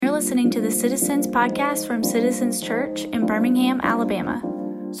listening to the Citizens Podcast from Citizens Church in Birmingham, Alabama.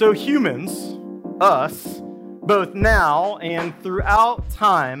 So humans, us, both now and throughout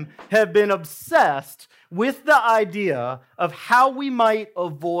time, have been obsessed with the idea of how we might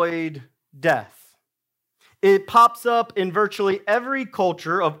avoid death. It pops up in virtually every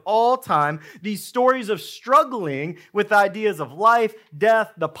culture of all time, these stories of struggling with ideas of life,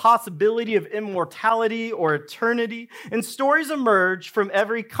 death, the possibility of immortality or eternity, and stories emerge from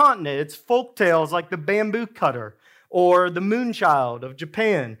every continent. It's folk tales like the bamboo cutter or the moonchild of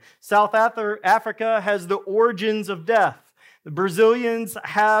Japan. South Africa has the origins of death. The Brazilians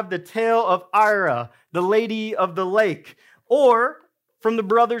have the tale of Ira, the Lady of the Lake, or from the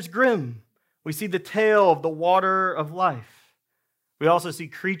Brothers Grimm, we see the tale of the water of life. We also see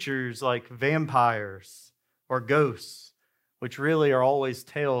creatures like vampires or ghosts, which really are always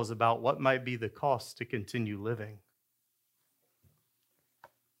tales about what might be the cost to continue living.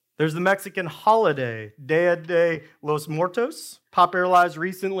 There's the Mexican holiday, Dia de los Muertos, popularized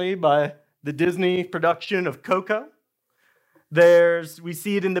recently by the Disney production of Coco. We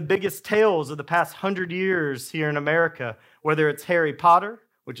see it in the biggest tales of the past 100 years here in America, whether it's Harry Potter,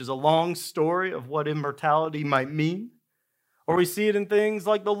 which is a long story of what immortality might mean, or we see it in things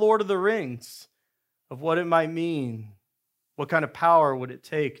like The Lord of the Rings, of what it might mean. What kind of power would it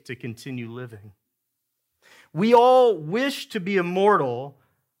take to continue living? We all wish to be immortal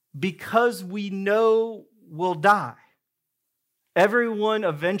because we know we'll die. Everyone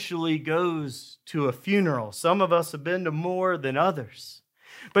eventually goes to a funeral. Some of us have been to more than others.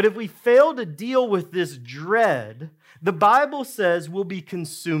 But if we fail to deal with this dread, the Bible says we'll be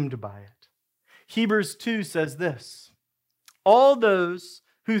consumed by it. Hebrews 2 says this: all those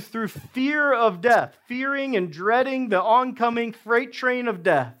who through fear of death, fearing and dreading the oncoming freight train of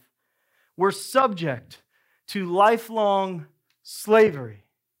death, were subject to lifelong slavery.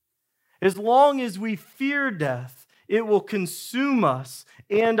 As long as we fear death, it will consume us,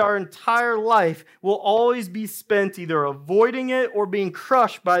 and our entire life will always be spent either avoiding it or being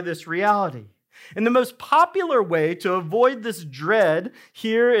crushed by this reality. And the most popular way to avoid this dread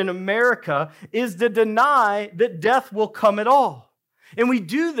here in America is to deny that death will come at all. And we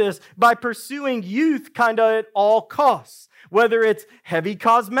do this by pursuing youth kind of at all costs, whether it's heavy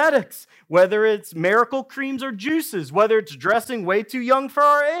cosmetics, whether it's miracle creams or juices, whether it's dressing way too young for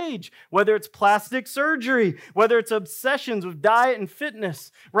our age, whether it's plastic surgery, whether it's obsessions with diet and fitness.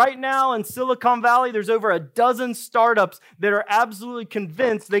 Right now in Silicon Valley, there's over a dozen startups that are absolutely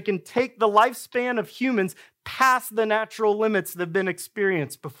convinced they can take the lifespan of humans past the natural limits that have been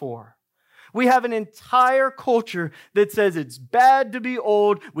experienced before. We have an entire culture that says it's bad to be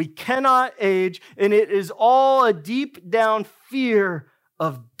old, we cannot age, and it is all a deep down fear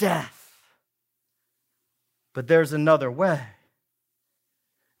of death. But there's another way.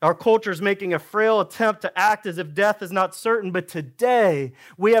 Our culture is making a frail attempt to act as if death is not certain, but today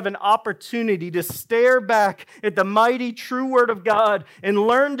we have an opportunity to stare back at the mighty true word of God and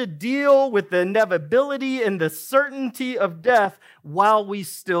learn to deal with the inevitability and the certainty of death while we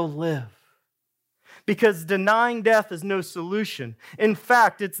still live. Because denying death is no solution. In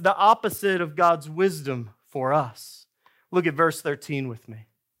fact, it's the opposite of God's wisdom for us. Look at verse 13 with me.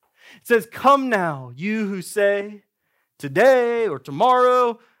 It says, "Come now, you who say, today or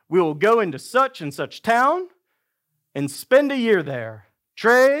tomorrow we will go into such and such town and spend a year there,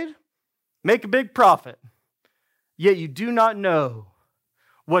 trade, make a big profit. Yet you do not know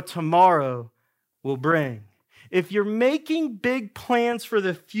what tomorrow will bring." If you're making big plans for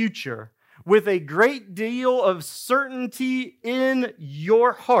the future, with a great deal of certainty in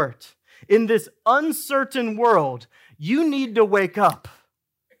your heart, in this uncertain world, you need to wake up.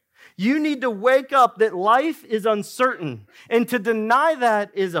 You need to wake up that life is uncertain. And to deny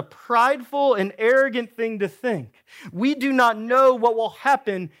that is a prideful and arrogant thing to think. We do not know what will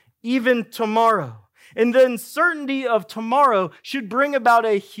happen even tomorrow. And the uncertainty of tomorrow should bring about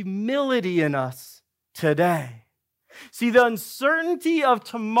a humility in us today. See, the uncertainty of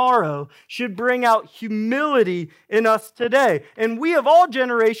tomorrow should bring out humility in us today. And we of all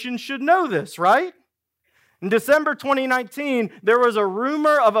generations should know this, right? In December 2019, there was a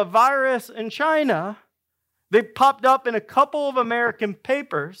rumor of a virus in China. They popped up in a couple of American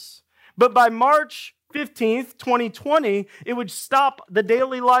papers. But by March 15th, 2020, it would stop the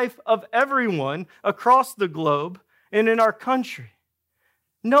daily life of everyone across the globe and in our country.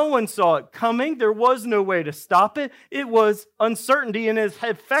 No one saw it coming. There was no way to stop it. It was uncertainty and has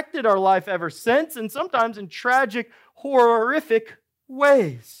affected our life ever since, and sometimes in tragic, horrific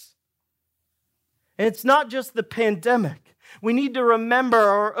ways. And it's not just the pandemic. We need to remember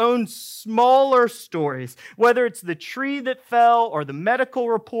our own smaller stories, whether it's the tree that fell or the medical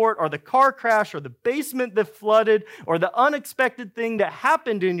report or the car crash or the basement that flooded or the unexpected thing that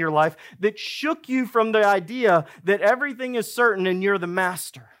happened in your life that shook you from the idea that everything is certain and you're the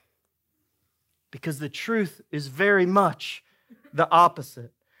master. Because the truth is very much the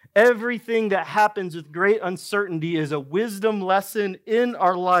opposite. Everything that happens with great uncertainty is a wisdom lesson in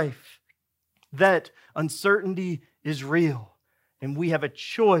our life that uncertainty is real. And we have a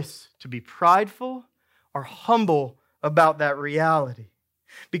choice to be prideful or humble about that reality.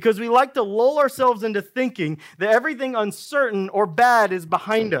 Because we like to lull ourselves into thinking that everything uncertain or bad is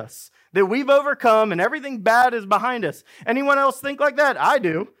behind us, that we've overcome and everything bad is behind us. Anyone else think like that? I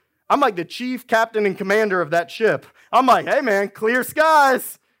do. I'm like the chief captain and commander of that ship. I'm like, hey man, clear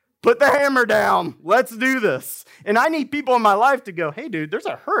skies. Put the hammer down. Let's do this. And I need people in my life to go, hey dude, there's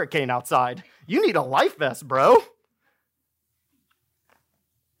a hurricane outside. You need a life vest, bro.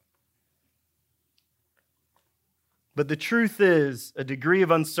 But the truth is, a degree of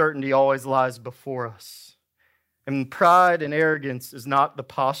uncertainty always lies before us. And pride and arrogance is not the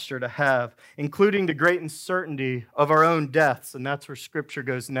posture to have, including the great uncertainty of our own deaths. And that's where Scripture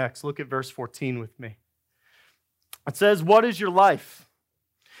goes next. Look at verse 14 with me. It says, what is your life?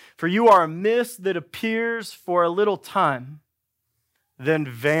 For you are a mist that appears for a little time, then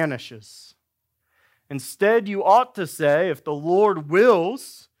vanishes. Instead, you ought to say, if the Lord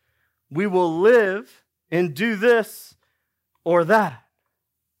wills, we will live and do this or that.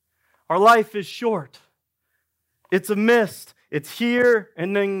 Our life is short. It's a mist. It's here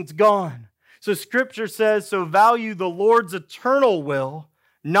and then it's gone. So Scripture says, so value the Lord's eternal will,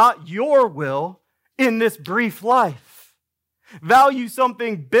 not your will, in this brief life. Value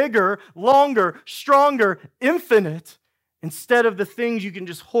something bigger, longer, stronger, infinite, instead of the things you can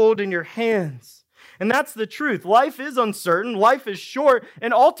just hold in your hands. And that's the truth. Life is uncertain, life is short,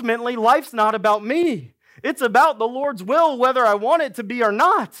 and ultimately life's not about me. It's about the Lord's will, whether I want it to be or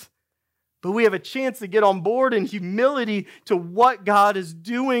not. But we have a chance to get on board in humility to what God is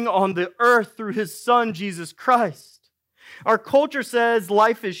doing on the earth through His Son, Jesus Christ. Our culture says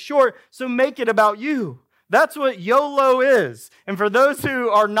life is short, so make it about you. That's what YOLO is. And for those who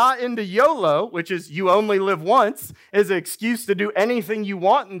are not into YOLO, which is you only live once, is an excuse to do anything you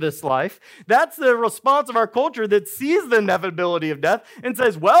want in this life, that's the response of our culture that sees the inevitability of death and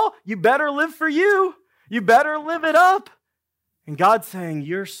says, well, you better live for you. You better live it up. And God's saying,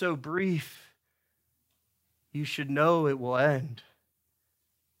 you're so brief. You should know it will end.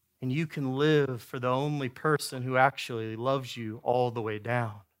 And you can live for the only person who actually loves you all the way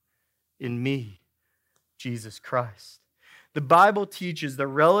down, in me, Jesus Christ. The Bible teaches the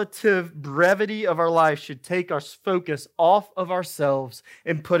relative brevity of our life should take our focus off of ourselves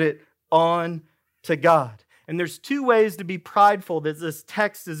and put it on to God. And there's two ways to be prideful that this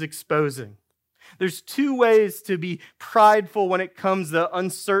text is exposing. There's two ways to be prideful when it comes to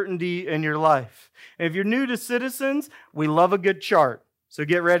uncertainty in your life. And if you're new to Citizens, we love a good chart. So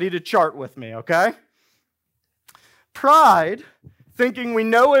get ready to chart with me, okay? Pride, thinking we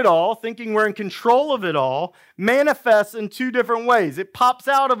know it all, thinking we're in control of it all, manifests in two different ways. It pops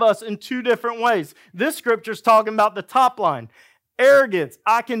out of us in two different ways. This scripture's talking about the top line. Arrogance,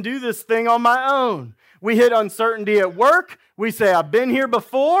 I can do this thing on my own. We hit uncertainty at work. We say, I've been here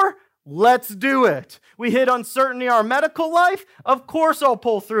before. Let's do it. We hit uncertainty in our medical life. Of course I'll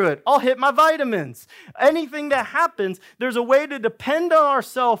pull through it. I'll hit my vitamins. Anything that happens, there's a way to depend on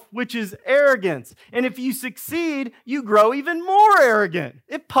ourselves, which is arrogance. And if you succeed, you grow even more arrogant.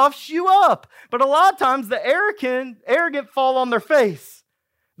 It puffs you up. But a lot of times the arrogant fall on their face.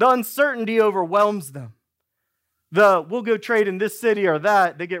 The uncertainty overwhelms them. We'll go trade in this city or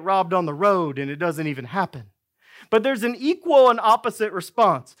that. They get robbed on the road and it doesn't even happen. But there's an equal and opposite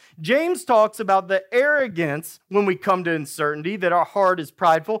response. James talks about the arrogance when we come to uncertainty, that our heart is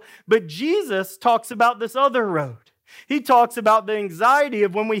prideful. But Jesus talks about this other road. He talks about the anxiety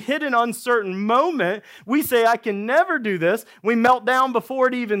of when we hit an uncertain moment, we say, I can never do this. We melt down before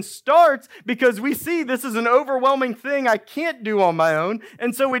it even starts because we see this is an overwhelming thing I can't do on my own.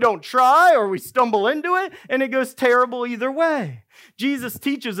 And so we don't try or we stumble into it and it goes terrible either way. Jesus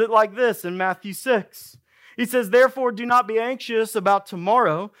teaches it like this in Matthew 6. He says, therefore, do not be anxious about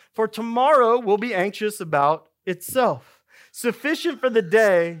tomorrow, for tomorrow will be anxious about itself. Sufficient for the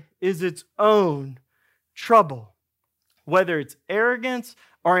day is its own trouble. Whether it's arrogance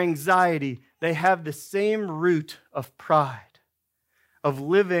or anxiety, they have the same root of pride, of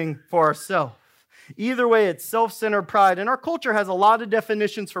living for ourselves. Either way, it's self-centered pride. And our culture has a lot of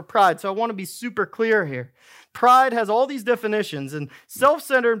definitions for pride, so I want to be super clear here. Pride has all these definitions, and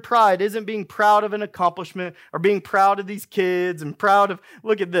self-centered pride isn't being proud of an accomplishment or being proud of these kids and proud of,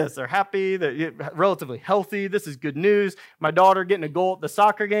 look at this, they're happy, they're relatively healthy, this is good news, my daughter getting a goal at the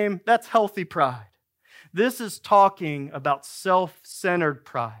soccer game, that's healthy pride. This is talking about self-centered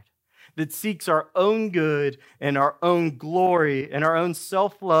pride that seeks our own good and our own glory and our own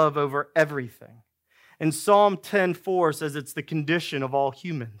self-love over everything. And Psalm 10:4 says it's the condition of all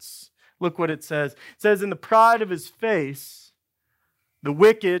humans. Look what it says. It says, in the pride of his face, the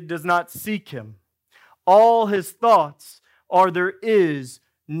wicked does not seek him. All his thoughts are there is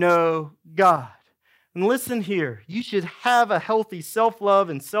no God. And listen here, you should have a healthy self-love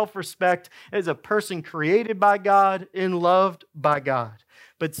and self-respect as a person created by God and loved by God.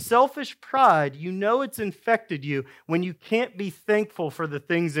 But selfish pride, you know it's infected you when you can't be thankful for the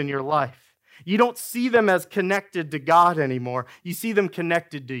things in your life. You don't see them as connected to God anymore. You see them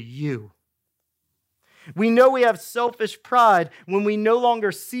connected to you. We know we have selfish pride when we no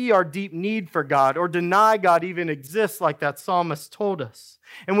longer see our deep need for God or deny God even exists like that psalmist told us.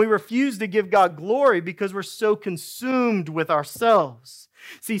 And we refuse to give God glory because we're so consumed with ourselves.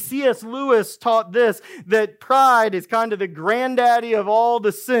 See, C.S. Lewis taught this, that pride is kind of the granddaddy of all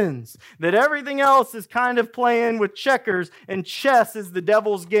the sins, that everything else is kind of playing with checkers, and chess is the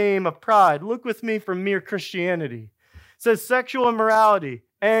devil's game of pride. Look with me from Mere Christianity. It says sexual immorality,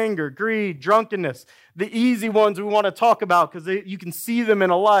 anger, greed, drunkenness, the easy ones we want to talk about because you can see them in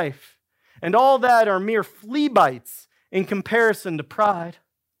a life. And all that are mere flea bites in comparison to pride.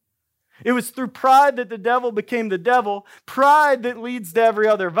 It was through pride that the devil became the devil, pride that leads to every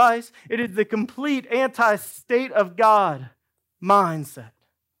other vice. It is the complete anti-state of God mindset.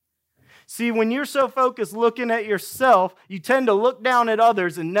 See, when you're so focused looking at yourself, you tend to look down at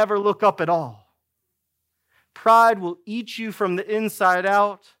others and never look up at all. Pride will eat you from the inside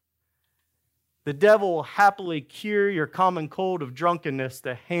out. The devil will happily cure your common cold of drunkenness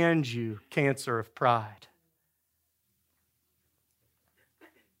to hand you cancer of pride.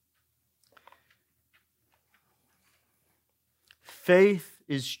 Faith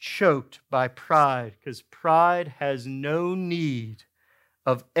is choked by pride because pride has no need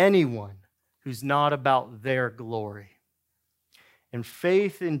of anyone who's not about their glory. And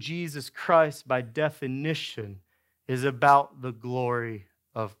faith in Jesus Christ, by definition, is about the glory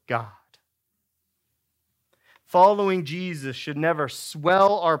of God. Following Jesus should never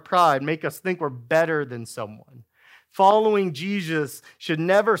swell our pride, make us think we're better than someone. Following Jesus should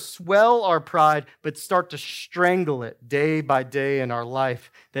never swell our pride, but start to strangle it day by day in our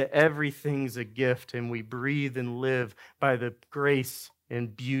life, that everything's a gift and we breathe and live by the grace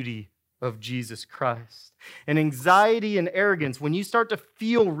and beauty of Jesus Christ. And anxiety and arrogance, when you start to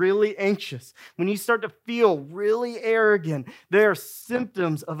feel really anxious, when you start to feel really arrogant, they are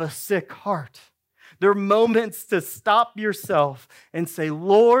symptoms of a sick heart. They're moments to stop yourself and say,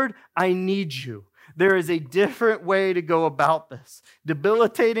 Lord, I need you. There is a different way to go about this.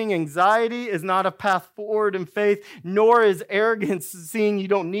 Debilitating anxiety is not a path forward in faith, nor is arrogance seeing you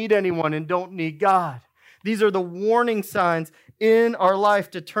don't need anyone and don't need God. These are the warning signs in our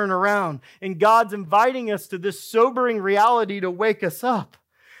life to turn around. And God's inviting us to this sobering reality to wake us up.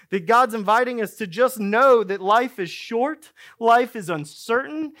 That God's inviting us to just know that life is short, life is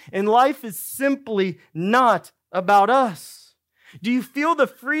uncertain, and life is simply not about us. Do you feel the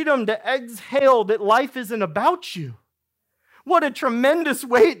freedom to exhale that life isn't about you? What a tremendous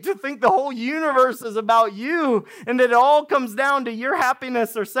weight to think the whole universe is about you and that it all comes down to your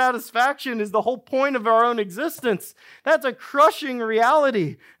happiness or satisfaction is the whole point of our own existence. That's a crushing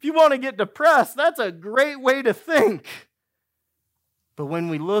reality. If you want to get depressed, that's a great way to think. But when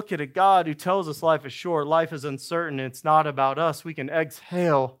we look at a God who tells us life is short, life is uncertain, and it's not about us, we can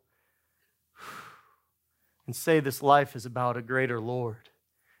exhale and say this life is about a greater Lord.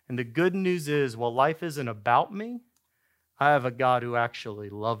 And the good news is, while life isn't about me, I have a God who actually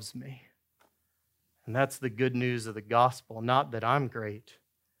loves me. And that's the good news of the gospel. Not that I'm great,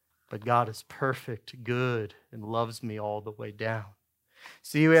 but God is perfect, good, and loves me all the way down.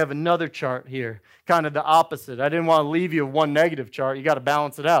 See, we have another chart here, kind of the opposite. I didn't want to leave you with one negative chart. You got to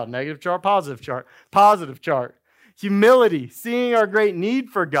balance it out. Negative chart, positive chart. Positive chart. Humility, seeing our great need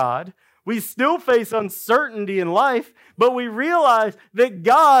for God. We still face uncertainty in life, but we realize that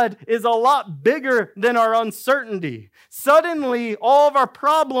God is a lot bigger than our uncertainty. Suddenly, all of our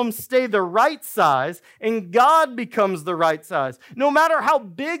problems stay the right size, and God becomes the right size. No matter how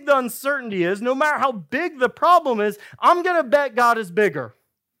big the uncertainty is, no matter how big the problem is, I'm going to bet God is bigger.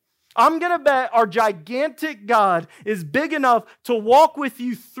 I'm going to bet our gigantic God is big enough to walk with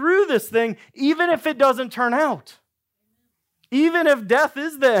you through this thing, even if it doesn't turn out. Even if death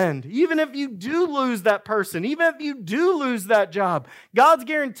is the end, even if you do lose that person, even if you do lose that job, God's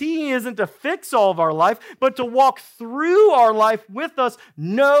guarantee isn't to fix all of our life, but to walk through our life with us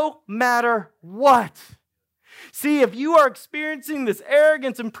no matter what. See, if you are experiencing this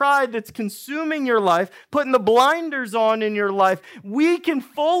arrogance and pride that's consuming your life, putting the blinders on in your life, we can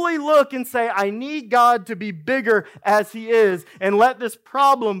fully look and say, I need God to be bigger as He is, and let this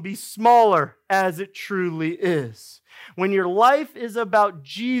problem be smaller as it truly is. When your life is about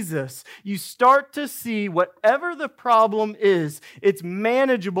Jesus, you start to see whatever the problem is, it's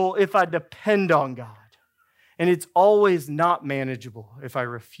manageable if I depend on God. And it's always not manageable if I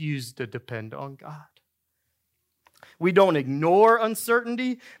refuse to depend on God. We don't ignore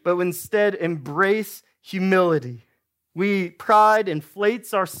uncertainty, but instead embrace humility. Pride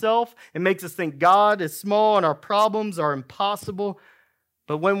inflates ourselves and makes us think God is small and our problems are impossible.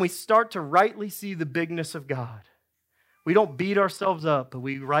 But when we start to rightly see the bigness of God, we don't beat ourselves up, but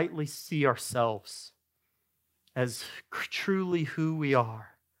we rightly see ourselves as truly who we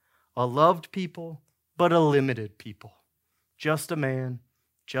are. A loved people, but a limited people. Just a man,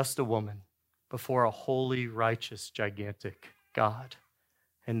 just a woman, before a holy, righteous, gigantic God.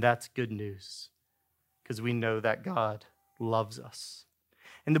 And that's good news, because we know that God loves us.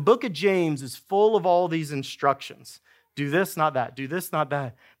 And the book of James is full of all these instructions. Do this, not that. Do this, not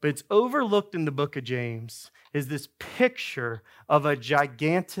that. But it's overlooked in the book of James is this picture of a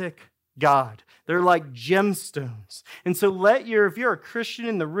gigantic God. They're like gemstones. And so if you're a Christian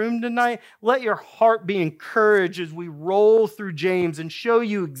in the room tonight, let your heart be encouraged as we roll through James and show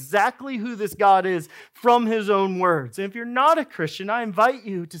you exactly who this God is from His own words. And if you're not a Christian, I invite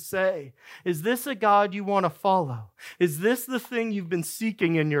you to say, is this a God you want to follow? Is this the thing you've been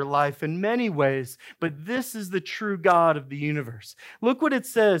seeking in your life in many ways? But this is the true God of the universe. Look what it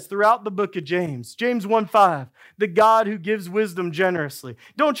says throughout the book of James. James 1:5, the God who gives wisdom generously.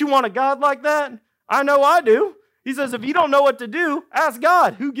 Don't you want a God like that? I know I do. He says, if you don't know what to do, ask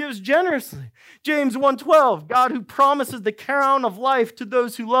God who gives generously. James 1:12, God who promises the crown of life to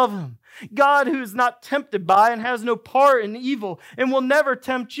those who love Him. God who is not tempted by and has no part in evil and will never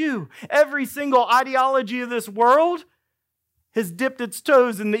tempt you. Every single ideology of this world has dipped its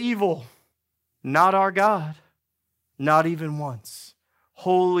toes in the evil. Not our God. Not even once.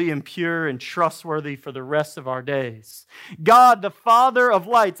 Holy and pure and trustworthy for the rest of our days. God, the Father of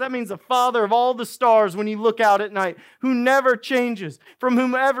lights. That means the Father of all the stars when you look out at night, who never changes, from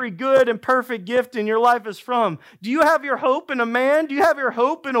whom every good and perfect gift in your life is from. Do you have your hope in a man? Do you have your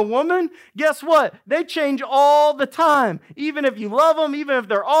hope in a woman? Guess what? They change all the time. Even if you love them, even if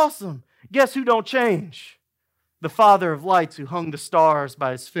they're awesome. Guess who don't change? The Father of lights who hung the stars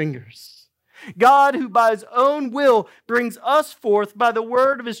by His fingers. God who by His own will brings us forth by the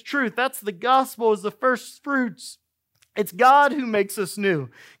word of His truth. That's the gospel as the first fruits. It's God who makes us new.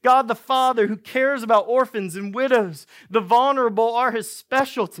 God the Father who cares about orphans and widows. The vulnerable are His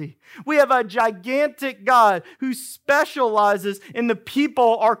specialty. We have a gigantic God who specializes in the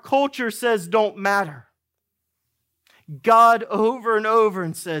people our culture says don't matter. God over and over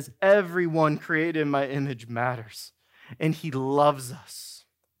and says, everyone created in my image matters. And He loves us.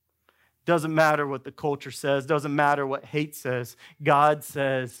 Doesn't matter what the culture says. Doesn't matter what hate says. God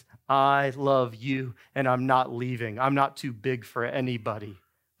says, I love you and I'm not leaving. I'm not too big for anybody,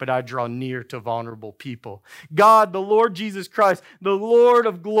 but I draw near to vulnerable people. God, the Lord Jesus Christ, the Lord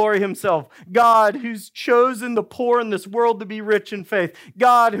of glory Himself. God who's chosen the poor in this world to be rich in faith.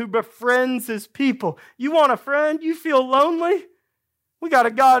 God who befriends His people. You want a friend? You feel lonely? We got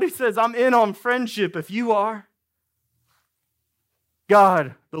a God who says, I'm in on friendship if you are.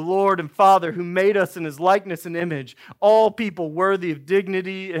 God, the Lord and Father, who made us in His likeness and image, all people worthy of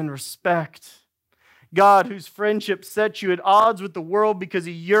dignity and respect. God, whose friendship sets you at odds with the world because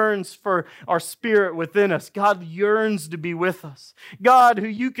He yearns for our spirit within us. God yearns to be with us. God, who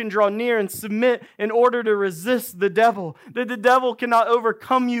you can draw near and submit in order to resist the devil. That the devil cannot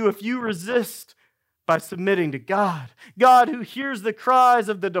overcome you if you resist by submitting to God. God, who hears the cries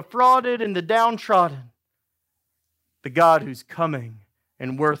of the defrauded and the downtrodden. The God who's coming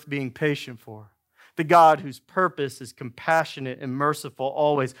and worth being patient for. The God whose purpose is compassionate and merciful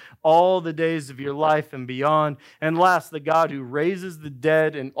always, all the days of your life and beyond. And last, the God who raises the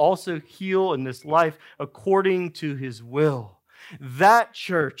dead and also heal in this life according to His will. That,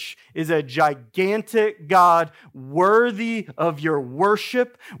 church, is a gigantic God worthy of your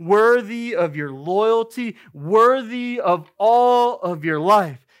worship, worthy of your loyalty, worthy of all of your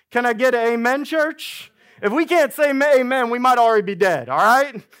life. Can I get an amen, church? If we can't say amen, we might already be dead, all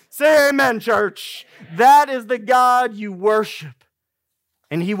right? Say amen, church. That is the God you worship,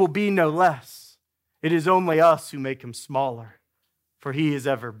 and he will be no less. It is only us who make him smaller, for he is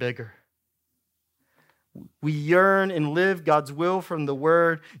ever bigger. We yearn and live God's will from the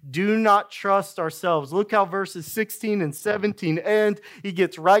word. Do not trust ourselves. Look how verses 16 and 17 end. He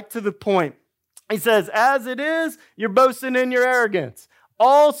gets right to the point. He says, as it is, you're boasting in your arrogance.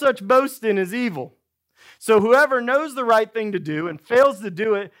 All such boasting is evil. So whoever knows the right thing to do and fails to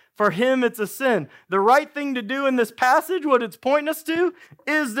do it, for him it's a sin. The right thing to do in this passage, what it's pointing us to,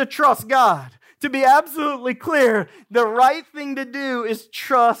 is to trust God. To be absolutely clear, the right thing to do is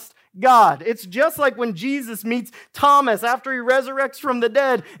trust God. It's just like when Jesus meets Thomas after he resurrects from the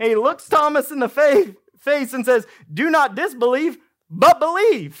dead, and he looks Thomas in the face and says, do not disbelieve, but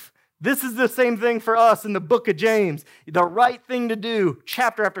believe. This is the same thing for us in the book of James. The right thing to do,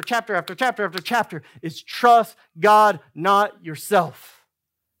 chapter after chapter after chapter after chapter, is trust God, not yourself.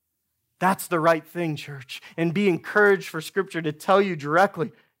 That's the right thing, church. And be encouraged for Scripture to tell you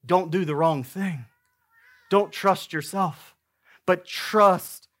directly, don't do the wrong thing. Don't trust yourself, but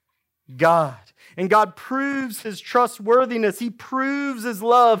trust God. And God proves his trustworthiness. He proves his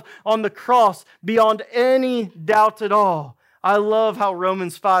love on the cross beyond any doubt at all. I love how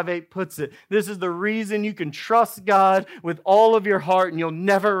Romans 5:8 puts it. This is the reason you can trust God with all of your heart and you'll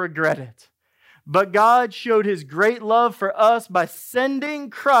never regret it. But God showed his great love for us by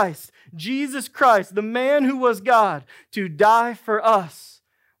sending Christ, Jesus Christ, the man who was God, to die for us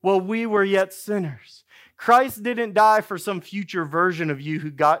while we were yet sinners. Christ didn't die for some future version of you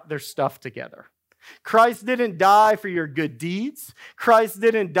who got their stuff together. Christ didn't die for your good deeds. Christ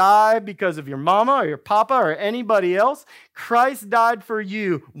didn't die because of your mama or your papa or anybody else. Christ died for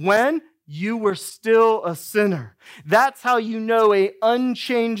you when you were still a sinner. That's how you know an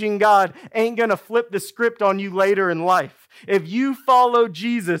unchanging God ain't going to flip the script on you later in life. If you follow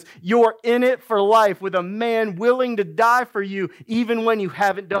Jesus, you're in it for life with a man willing to die for you even when you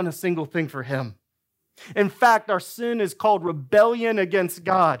haven't done a single thing for him. In fact, our sin is called rebellion against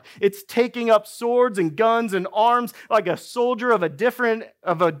God. It's taking up swords and guns and arms like a soldier of a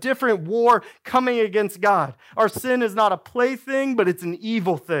different war coming against God. Our sin is not a plaything, but it's an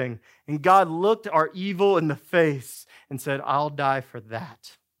evil thing. And God looked our evil in the face and said, I'll die for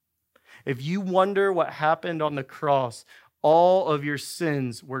that. If you wonder what happened on the cross, all of your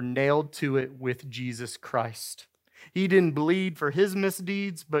sins were nailed to it with Jesus Christ. He didn't bleed for his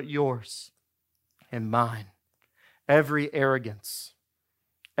misdeeds, but yours and mine. Every arrogance,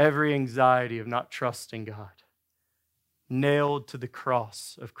 every anxiety of not trusting God, nailed to the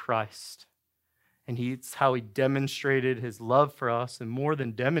cross of Christ. And it's how he demonstrated his love for us, and more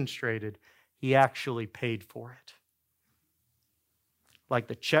than demonstrated, he actually paid for it. Like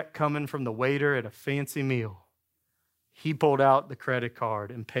the check coming from the waiter at a fancy meal, he pulled out the credit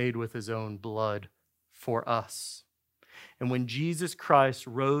card and paid with his own blood for us. And when Jesus Christ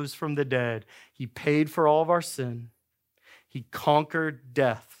rose from the dead, he paid for all of our sin. He conquered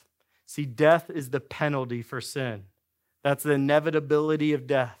death. See, death is the penalty for sin. That's the inevitability of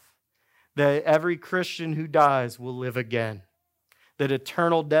death. That every Christian who dies will live again. That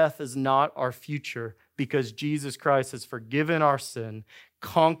eternal death is not our future because Jesus Christ has forgiven our sin,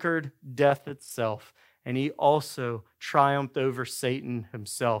 conquered death itself, and he also triumphed over Satan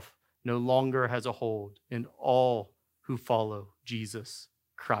himself, no longer has a hold in all who follow Jesus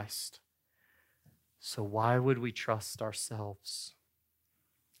Christ. So why would we trust ourselves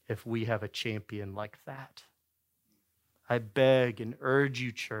if we have a champion like that? I beg and urge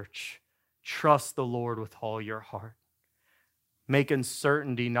you, church, trust the Lord with all your heart. Make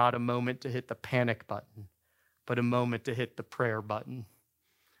uncertainty not a moment to hit the panic button, but a moment to hit the prayer button.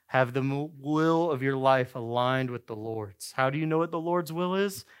 Have the will of your life aligned with the Lord's. How do you know what the Lord's will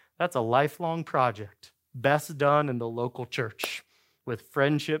is? That's a lifelong project. Best done in the local church with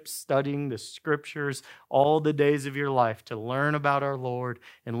friendships, studying the scriptures all the days of your life to learn about our Lord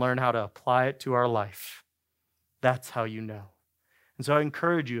and learn how to apply it to our life. That's how you know. And so I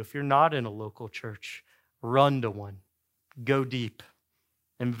encourage you, if you're not in a local church, run to one. Go deep.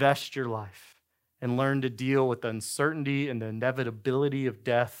 Invest your life and learn to deal with the uncertainty and the inevitability of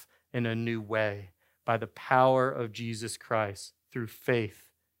death in a new way by the power of Jesus Christ through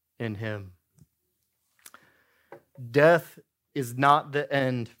faith in him. Death is not the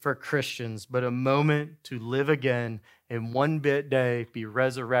end for Christians, but a moment to live again and one day be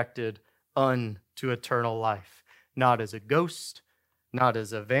resurrected unto eternal life. Not as a ghost, not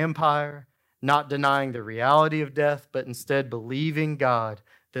as a vampire, not denying the reality of death, but instead believing God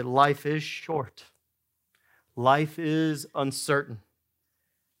that life is short. Life is uncertain.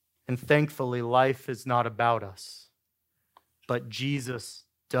 And thankfully, life is not about us, but Jesus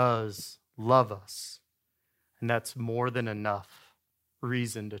does love us. And that's more than enough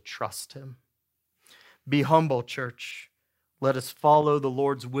reason to trust him. Be humble, church. Let us follow the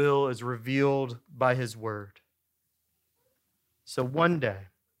Lord's will as revealed by his word. So one day,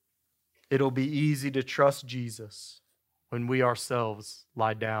 it'll be easy to trust Jesus when we ourselves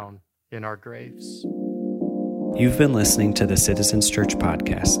lie down in our graves. You've been listening to the Citizens Church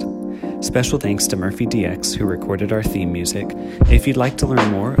podcast. Special thanks to Murphy DX, who recorded our theme music. If you'd like to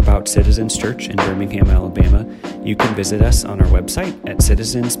learn more about Citizens Church in Birmingham, Alabama, you can visit us on our website at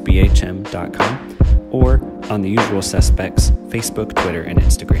citizensbhm.com or on the usual suspects, Facebook, Twitter, and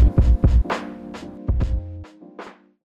Instagram.